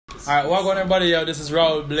Alright, welcome everybody, yo. This is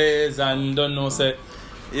Raul Blaze, and don't know, say,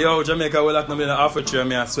 yo, Jamaica will have to be in the Africa,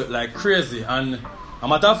 me I sweat like crazy. And a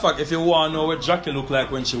matter of fact, if you want to know what Jackie look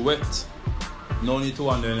like when she wet, no need to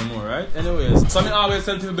wonder anymore, right? Anyways, so I always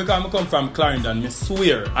tell people because I come from Clarendon, I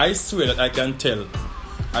swear that I can tell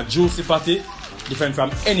a Juici Patty different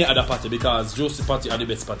from any other patty because Juici Patty are the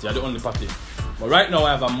best patty, are the only patty. But right now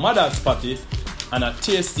I have a mother's patty and a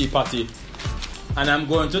Tastee patty, and I'm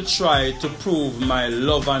going to try to prove my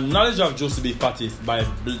love and knowledge of Juici beef patty by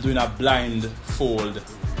doing a blindfold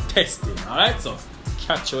testing. Alright, so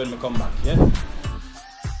catch you when we come back, yeah?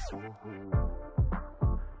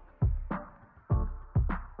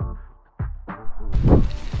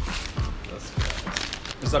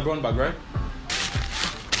 It's a brown bag, right?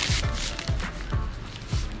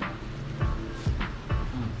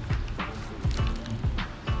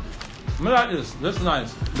 I like this. This is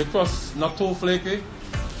nice. The crust not too flaky,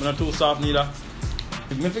 not too soft neither.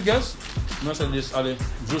 If you guess, I'm gonna say this are the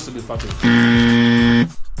Juici beef patty. I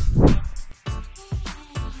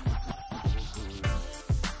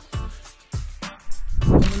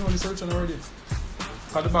know the selection already.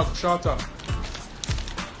 Cut the back shorter.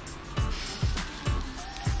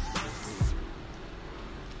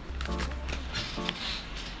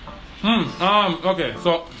 Okay,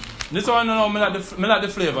 so this one I know me like the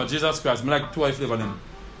flavor, Jesus Christ, me like two flavor them.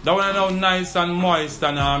 That one I know nice and moist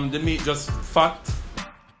and the meat just fat.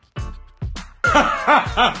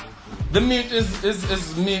 The meat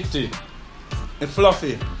is meaty. It's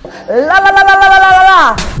fluffy. La la la la la la la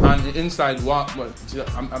la. And the inside what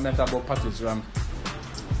I'm not about patties,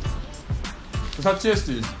 It's how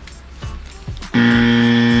tasty is.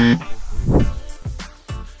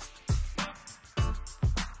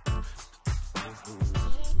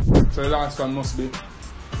 So the last one must be.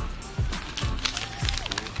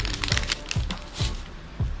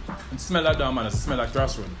 It smells like that, man. It smells like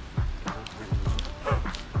grass road.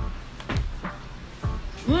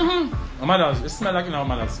 It smells like our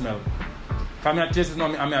mother's smell. Come here, taste it now.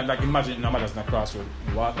 I mean, like imagine in our mother's in a crossroad.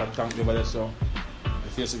 Water tank over there, so the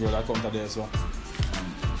face girl that comes there, so.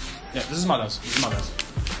 Yeah, this is mother's.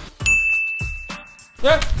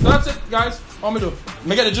 Yeah, so that's it, guys. What me do?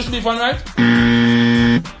 Me get the Juici beef one, right?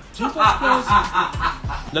 Jesus Christ.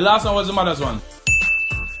 The last one was the mother's one.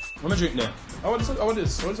 Let me drink there. How about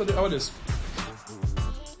this? This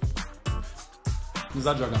is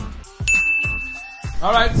a dragon.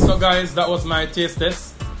 Alright, so guys, that was my taste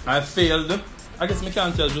test. I failed. I guess me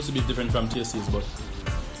can't tell Juici beef different from Tastee's, but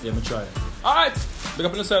yeah, me try it. Alright, big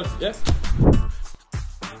up on yourself, yeah?